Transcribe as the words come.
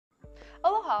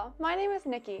Aloha, my name is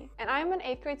Nikki, and I am an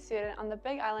 8th grade student on the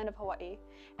Big Island of Hawaii,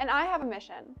 and I have a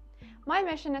mission. My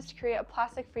mission is to create a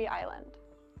plastic-free island.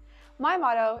 My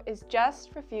motto is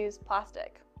just refuse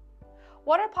plastic.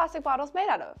 What are plastic bottles made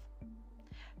out of?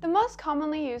 The most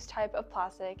commonly used type of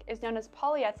plastic is known as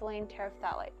polyethylene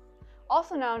terephthalate,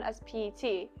 also known as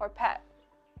PET or PET.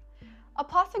 A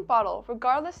plastic bottle,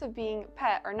 regardless of being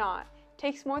PET or not,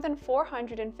 takes more than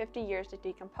 450 years to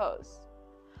decompose.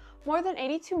 More than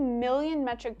 82 million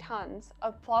metric tons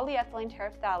of polyethylene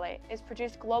terephthalate is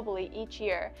produced globally each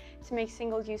year to make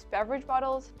single-use beverage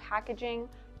bottles, packaging,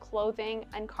 clothing,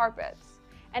 and carpets,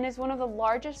 and is one of the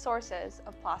largest sources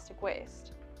of plastic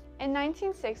waste. In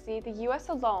 1960, the US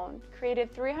alone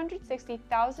created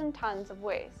 360,000 tons of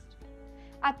waste.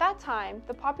 At that time,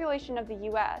 the population of the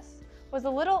US was a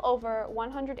little over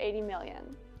 180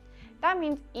 million. That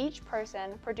means each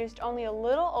person produced only a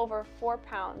little over 4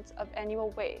 pounds of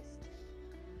annual waste.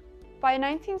 By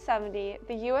 1970,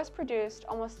 the US produced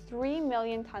almost 3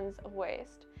 million tons of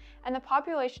waste, and the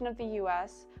population of the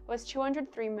US was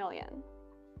 203 million.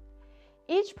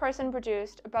 Each person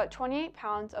produced about 28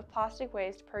 pounds of plastic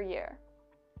waste per year.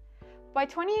 By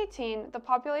 2018, the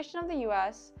population of the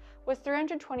US was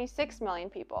 326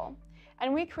 million people,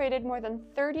 and we created more than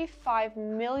 35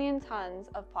 million tons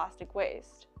of plastic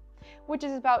waste, which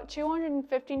is about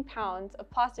 215 pounds of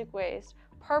plastic waste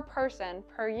per person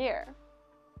per year.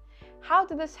 How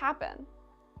did this happen?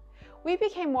 We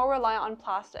became more reliant on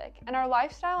plastic, and our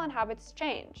lifestyle and habits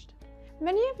changed.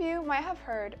 Many of you might have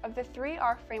heard of the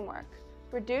 3R framework: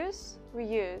 reduce,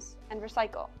 reuse, and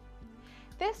recycle.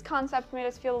 This concept made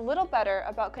us feel a little better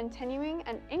about continuing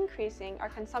and increasing our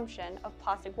consumption of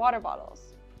plastic water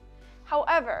bottles.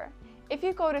 However, if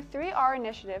you go to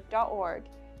 3rinitiative.org,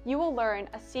 you will learn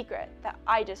a secret that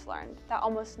I just learned that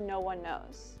almost no one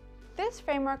knows. This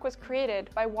framework was created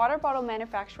by water bottle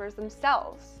manufacturers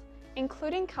themselves,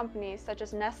 including companies such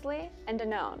as Nestle and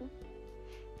Danone.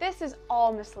 This is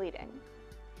all misleading.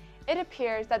 It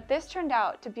appears that this turned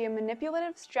out to be a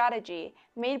manipulative strategy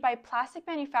made by plastic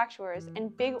manufacturers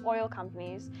and big oil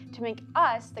companies to make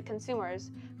us, the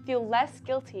consumers, feel less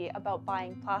guilty about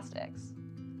buying plastics.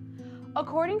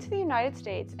 According to the United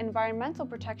States Environmental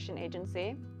Protection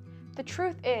Agency, the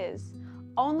truth is,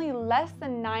 only less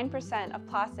than 9% of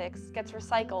plastics gets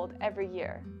recycled every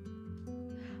year.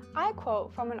 I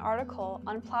quote from an article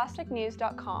on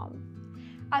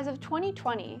plasticnews.com. As of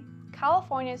 2020,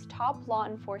 California's top law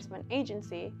enforcement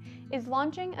agency is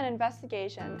launching an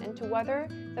investigation into whether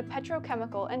the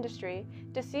petrochemical industry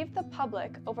deceived the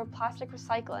public over plastic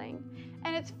recycling,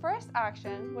 and its first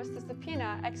action was to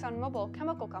subpoena ExxonMobil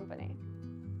Chemical Company.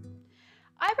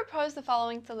 I propose the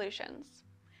following solutions.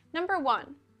 Number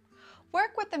 1.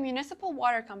 Work with the municipal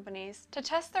water companies to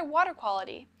test their water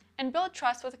quality and build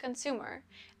trust with the consumer,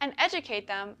 and educate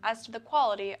them as to the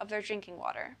quality of their drinking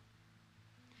water.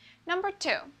 Number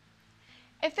 2.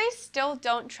 If they still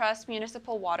don't trust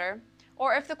municipal water,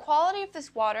 or if the quality of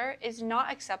this water is not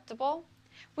acceptable,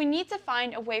 we need to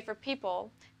find a way for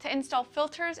people to install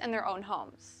filters in their own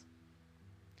homes.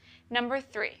 Number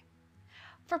 3.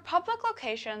 For public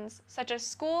locations such as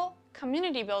school,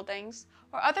 community buildings,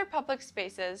 or other public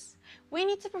spaces, we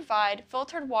need to provide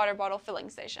filtered water bottle filling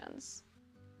stations.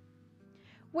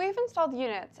 We've installed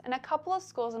units in a couple of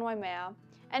schools in Waimea,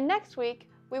 and next week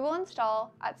we will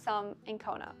install at some in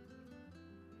Kona.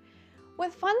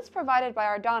 With funds provided by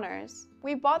our donors,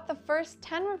 we bought the first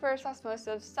 10 reverse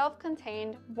osmosis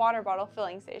self-contained water bottle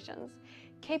filling stations,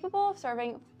 capable of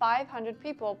serving 500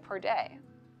 people per day.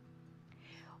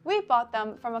 We bought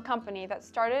them from a company that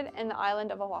started in the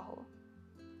island of Oahu.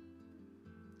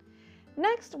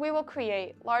 Next, we will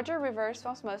create larger reverse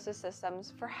osmosis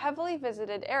systems for heavily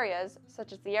visited areas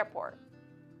such as the airport.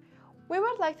 We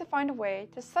would like to find a way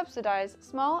to subsidize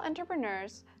small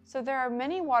entrepreneurs so there are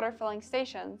many water filling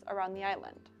stations around the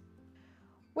island.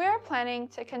 We are planning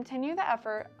to continue the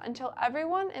effort until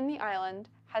everyone in the island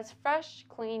has fresh,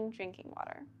 clean drinking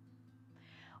water.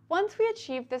 Once we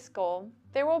achieve this goal,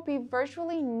 there will be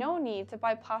virtually no need to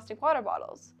buy plastic water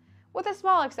bottles, with a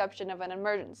small exception of an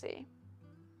emergency.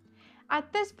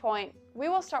 At this point, we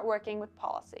will start working with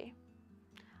policy.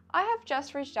 I have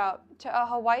just reached out to a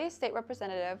Hawaii State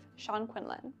Representative, Sean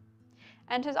Quinlan,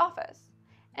 and his office,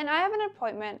 and I have an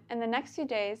appointment in the next few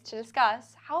days to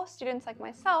discuss how students like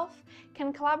myself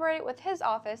can collaborate with his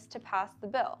office to pass the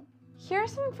bill.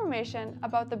 Here's some information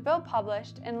about the bill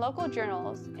published in local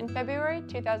journals in February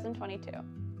 2022.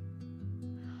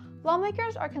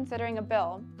 Lawmakers are considering a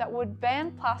bill that would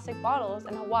ban plastic bottles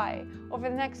in Hawaii over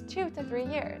the next 2 to 3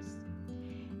 years.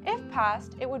 If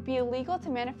passed, it would be illegal to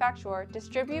manufacture,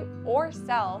 distribute, or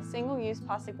sell single-use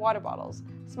plastic water bottles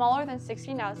smaller than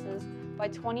 16 ounces by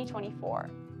 2024,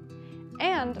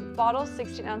 and bottles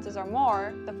 16 ounces or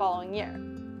more the following year.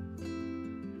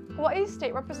 Hawaii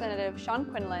State Representative Sean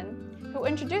Quinlan, who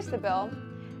introduced the bill,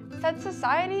 said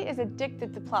society is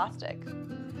addicted to plastic.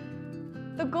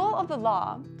 The goal of the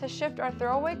law to shift our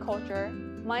throwaway culture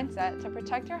mindset to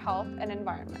protect our health and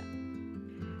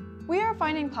environment. We are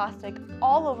finding plastic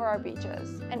all over our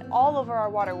beaches and all over our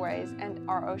waterways and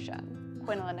our ocean,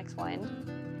 Quinlan explained.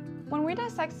 When we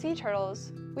dissect sea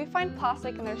turtles, we find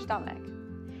plastic in their stomach.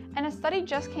 And a study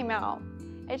just came out.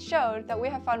 It showed that we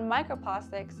have found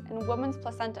microplastics in women's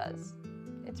placentas.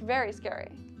 It's very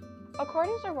scary.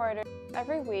 According to Reuters,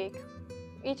 every week,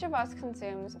 each of us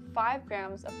consumes 5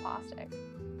 grams of plastic.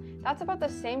 That's about the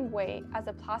same weight as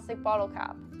a plastic bottle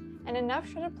cap, and enough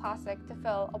shredded plastic to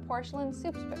fill a porcelain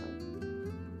soup spoon.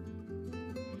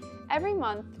 Every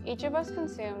month, each of us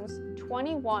consumes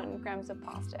 21 grams of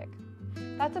plastic.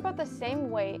 That's about the same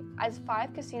weight as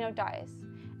 5 casino dice,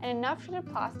 and enough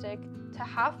shredded plastic to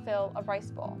half fill a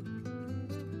rice bowl.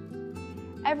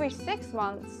 Every 6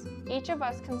 months, each of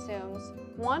us consumes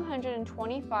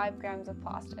 125 grams of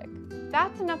plastic.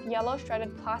 That's enough yellow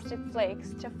shredded plastic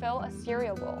flakes to fill a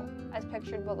cereal bowl, as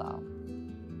pictured below.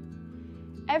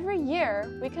 Every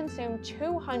year, we consume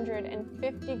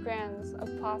 250 grams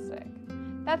of plastic.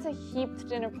 That's a heaped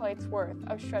dinner plate's worth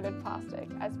of shredded plastic,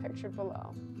 as pictured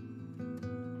below.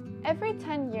 Every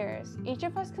 10 years, each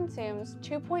of us consumes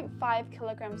 2.5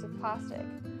 kilograms of plastic,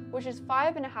 which is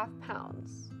 5.5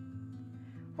 pounds.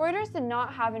 Reuters did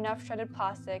not have enough shredded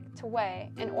plastic to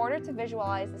weigh in order to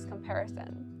visualize this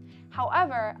comparison.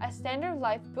 However, a standard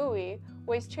life buoy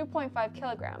weighs 2.5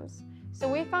 kilograms, so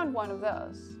we found one of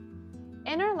those.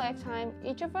 In our lifetime,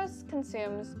 each of us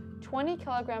consumes 20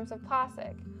 kilograms of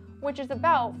plastic, which is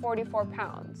about 44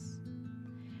 pounds.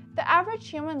 The average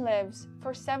human lives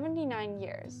for 79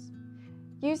 years.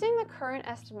 Using the current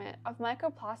estimate of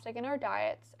microplastic in our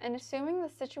diets and assuming the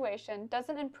situation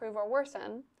doesn't improve or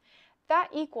worsen, that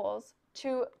equals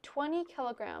to 20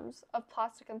 kilograms of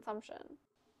plastic consumption.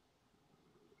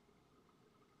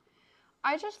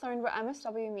 I just learned what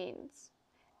MSW means.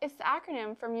 It's the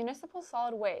acronym for Municipal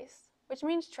Solid Waste, which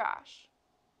means trash.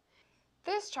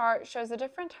 This chart shows the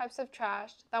different types of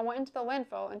trash that went into the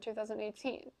landfill in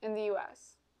 2018 in the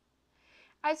US.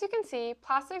 As you can see,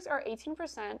 plastics are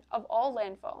 18% of all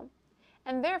landfill,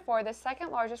 and therefore the second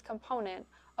largest component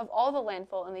of all the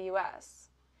landfill in the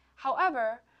US.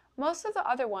 However, most of the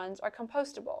other ones are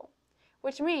compostable,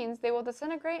 which means they will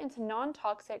disintegrate into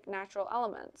non-toxic natural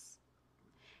elements.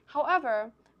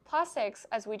 However, plastics,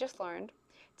 as we just learned,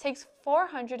 takes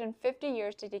 450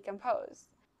 years to decompose,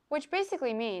 which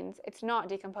basically means it's not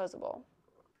decomposable.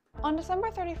 On December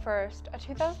 31st, a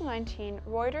 2019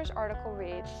 Reuters article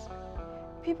reads,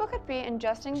 "People could be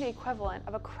ingesting the equivalent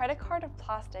of a credit card of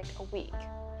plastic a week."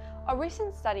 A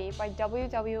recent study by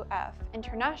WWF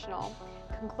International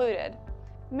concluded,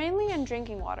 mainly in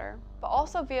drinking water, but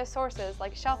also via sources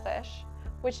like shellfish,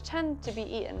 which tend to be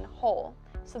eaten whole,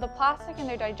 so the plastic in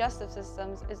their digestive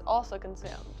systems is also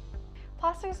consumed.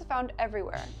 Plastic is found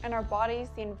everywhere, in our bodies,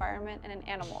 the environment, and in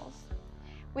animals.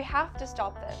 We have to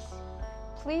stop this.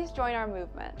 Please join our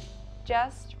movement.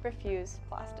 Just refuse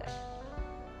plastic.